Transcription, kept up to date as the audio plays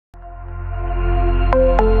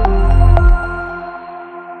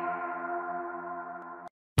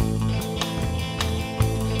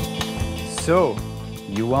So,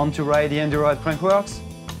 you want to ride the Enduro at Crankworks?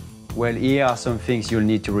 Well, here are some things you'll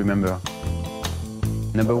need to remember.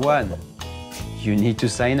 Number 1, you need to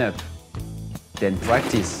sign up. Then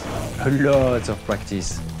practice, a lot of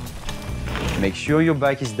practice. Make sure your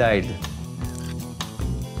bike is dialed.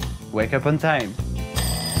 Wake up on time.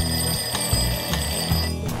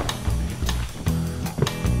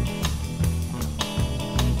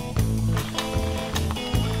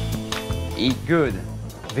 Eat good.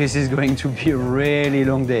 This is going to be a really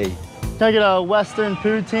long day. Can I get a Western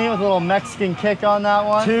poutine with a little Mexican kick on that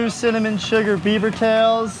one? 2 cinnamon sugar beaver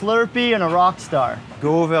tails, Slurpee, and a Rockstar.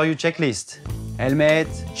 Go over your checklist. Helmet,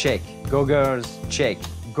 check. Goggles, check.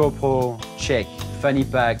 GoPro, check. Fanny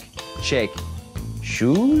pack, check.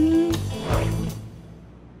 Shoes?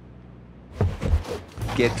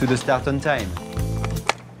 Get to the start on time.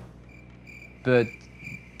 But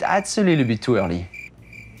that's a little bit too early.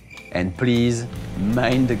 And please,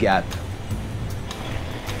 mind the gap.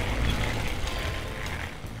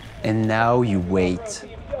 And now you wait.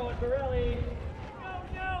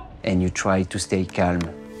 And you try to stay calm.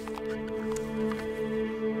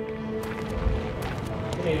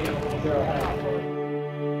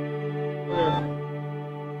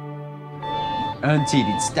 Until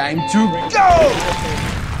it's time to go!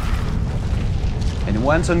 And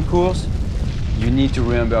once on course, you need to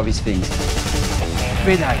remember these things.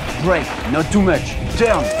 Pedal, brake, not too much.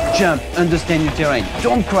 Turn, jump, understand your terrain.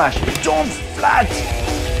 Don't crash, don't flat!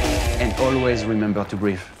 And always remember to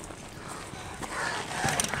breathe.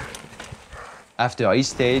 After each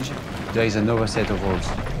stage, there is another set of rules.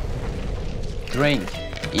 Drink,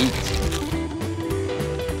 eat,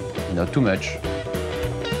 not too much.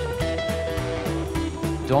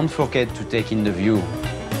 Don't forget to take in the view.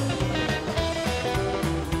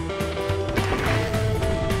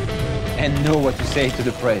 And know what to say to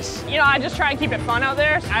the press. You know, I just try and keep it fun out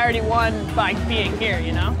there. I already won by being here,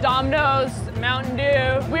 you know? Domino's, Mountain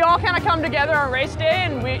Dew. We all kind of come together on race day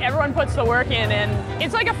and everyone puts the work in, and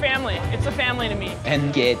it's like a family. It's a family to me.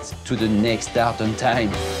 And get to the next start on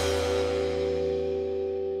time.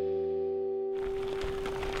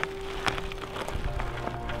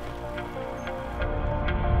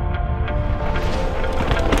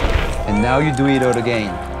 And now you do it all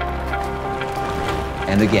again.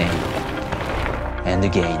 And again. And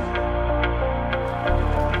again.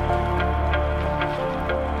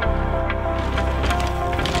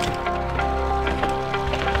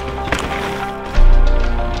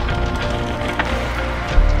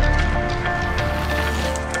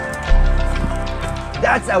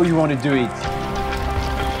 That's how you want to do it.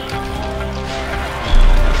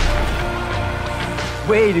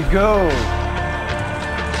 Way to go!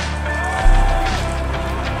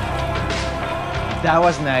 That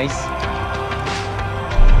was nice.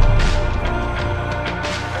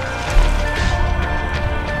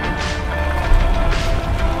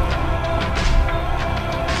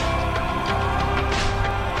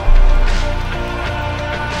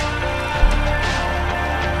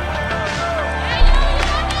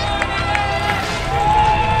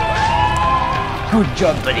 Good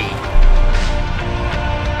job, buddy.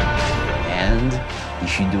 And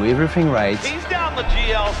if you do everything right, he's down the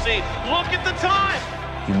GLC. Look at the time.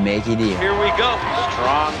 You make it here. Here we go.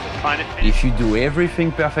 Strong to find it. If you do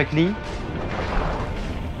everything perfectly, you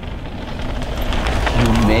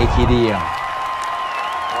make it here.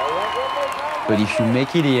 But if you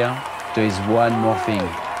make it here, there is one more thing.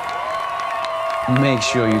 Make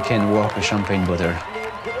sure you can work a champagne bottle.